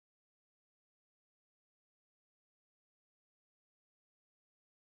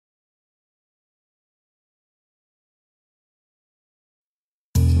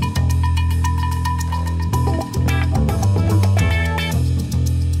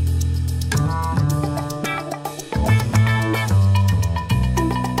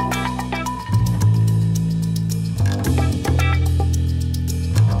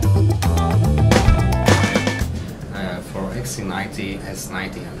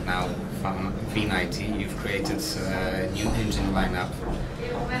now from V90 you've created a new engine lineup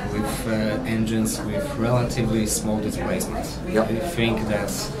with engines with relatively small displacement. Yep. Do you think that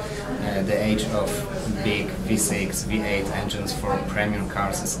the age of big V6, V8 engines for premium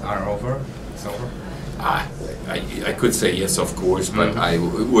cars are over? It's over? I could say yes, of course, but I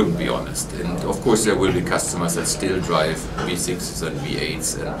wouldn't be honest. And of course there will be customers that still drive V6s and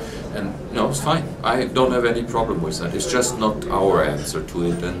V8s, and no, it's fine. I don't have any problem with that. It's just not our answer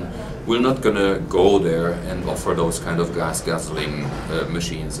to it, and we're not going to go there and offer those kind of gas-guzzling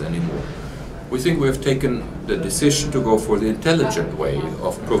machines anymore. We think we have taken the decision to go for the intelligent way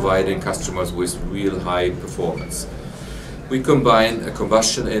of providing customers with real high performance. We combine a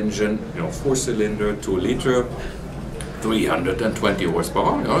combustion engine, 4-cylinder, 2-liter, 320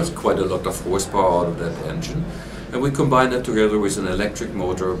 horsepower. It's quite a lot of horsepower out of that engine. And we combine that together with an electric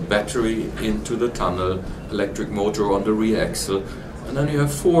motor, battery into the tunnel, electric motor on the rear axle, and then you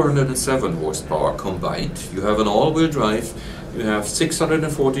have 407 horsepower combined. You have an all-wheel drive, you have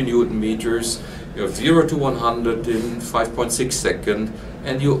 640 Newton meters, you have 0 to 100 in 5.6 seconds,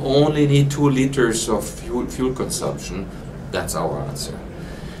 and you only need 2 liters of fuel consumption. That's our answer.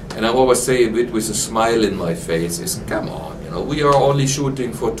 And I always say a bit with a smile in my face is, come on, we are only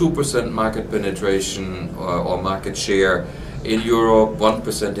shooting for 2% market penetration or market share in Europe,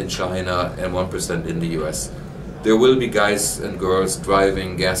 1% in China and 1% in the US. There will be guys and girls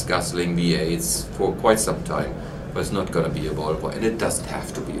driving gas-guzzling V8s for quite some time, but it's not going to be a Volvo, and it doesn't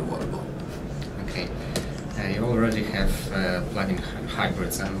have to be a Volvo. Okay. You already have plug-in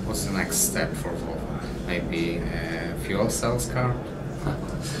hybrids, and what's the next step for Volvo? Maybe fuel cells car?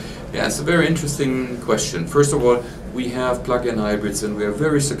 Yeah, it's a very interesting question. First of all, we have plug-in hybrids and we are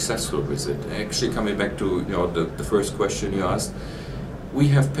very successful with it. Actually, coming back to the first question you asked, we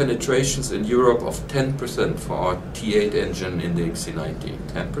have penetrations in Europe of 10% for our T8 engine in the XC90.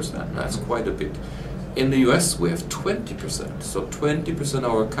 10%, that's quite a bit. In the US we have 20%, so 20% of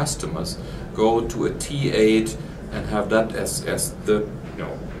our customers go to a T8 and have that as the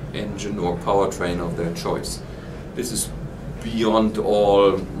engine or powertrain of their choice. This is beyond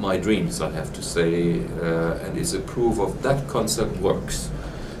all my dreams, I have to say, and is a proof of that concept works.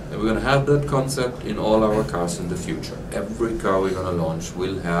 And we're going to have that concept in all our cars in the future. Every car we're going to launch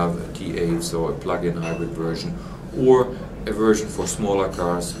will have a T8, so a plug-in hybrid version, or a version for smaller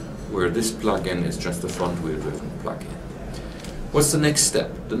cars where this plug-in is just a front-wheel driven plug-in. What's the next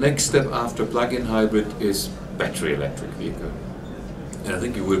step? The next step after plug-in hybrid is battery electric vehicle. And I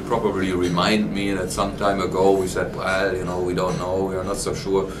think you will probably remind me that some time ago we said, well, we don't know, we are not so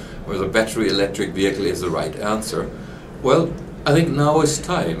sure whether battery electric vehicle is the right answer. Well, I think now is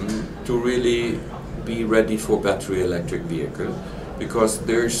time to really be ready for battery electric vehicle, because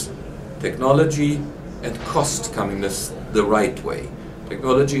there's technology and cost coming the right way.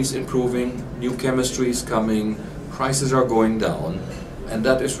 Technology is improving, new chemistry is coming, prices are going down, and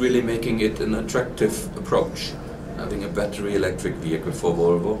that is really making it an attractive approach, having a battery electric vehicle for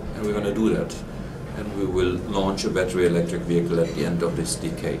Volvo, and we're going to do that. And we will launch a battery electric vehicle at the end of this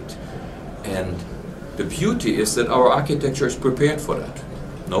decade. And the beauty is that our architecture is prepared for that.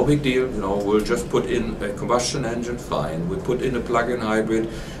 No big deal, we'll just put in a combustion engine, fine. We put in a plug-in hybrid,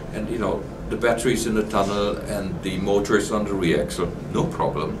 and the batteries in the tunnel and the motors on the rear axle, no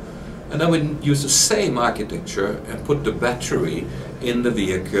problem. And then we use the same architecture and put the battery in the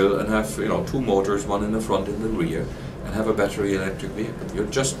vehicle and have 2 motors, one in the front and the rear, and have a battery electric vehicle. You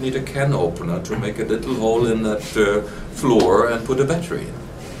just need a can opener to make a little hole in that floor and put a battery in.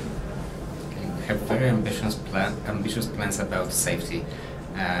 Have very ambitious plans about safety.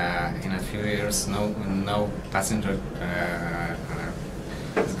 In a few years, no passenger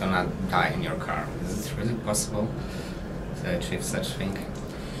is gonna die in your car. Is it really possible to achieve such thing?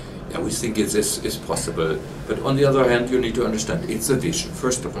 Yeah, we think it's possible. But on the other hand, you need to understand it's a vision,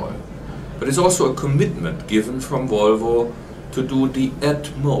 first of all. But it's also a commitment given from Volvo to do the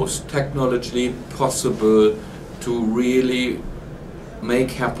utmost technologically possible to really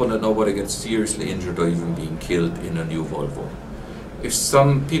make happen that nobody gets seriously injured or even being killed in a new Volvo. If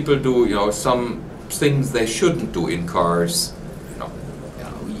some people do, some things they shouldn't do in cars,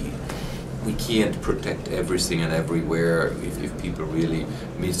 we can't protect everything and everywhere if people really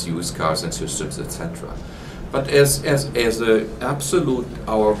misuse cars and systems, etc. But as a absolute,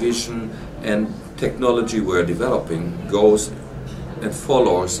 our vision and technology we're developing goes and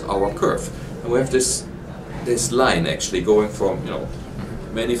follows our curve. And we have this line actually going from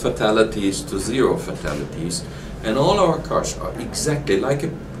many fatalities to 0 fatalities, and all our cars are exactly like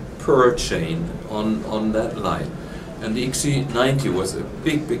a pearl chain on that line. And the XC90 was a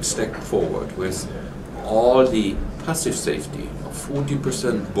big step forward with all the passive safety of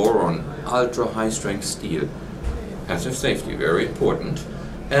 40% boron, ultra high strength steel. Passive safety, very important.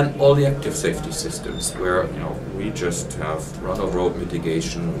 And all the active safety systems where we just have run-of-road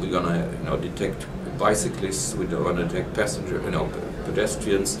mitigation. We're gonna detect bicyclists, we're gonna detect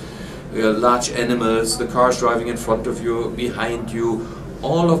pedestrians, large animals, the cars driving in front of you, behind you.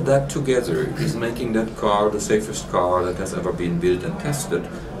 All of that together is making that car the safest car that has ever been built and tested,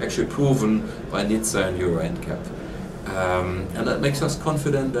 actually proven by NHTSA and Euro NCAP. And that makes us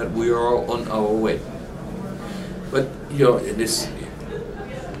confident that we are on our way. But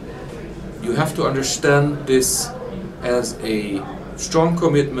you have to understand this as a strong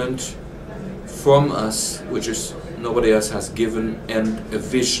commitment from us, which is nobody else has given, and a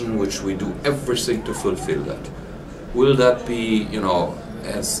vision which we do everything to fulfill that. Will that be,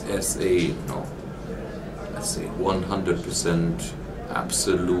 as a, let's say 100%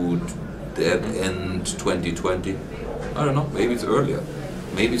 absolute dead end 2020? I don't know, maybe it's earlier.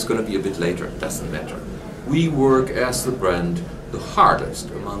 Maybe it's going to be a bit later, it doesn't matter. We work as the brand the hardest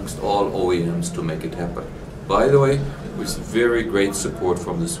amongst all OEMs to make it happen. By the way, with very great support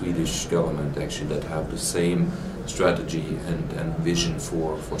from the Swedish government, actually, that have the same strategy and vision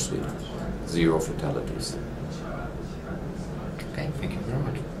for Sweden. 0 fatalities. Okay, thank you very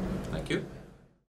much. Thank you.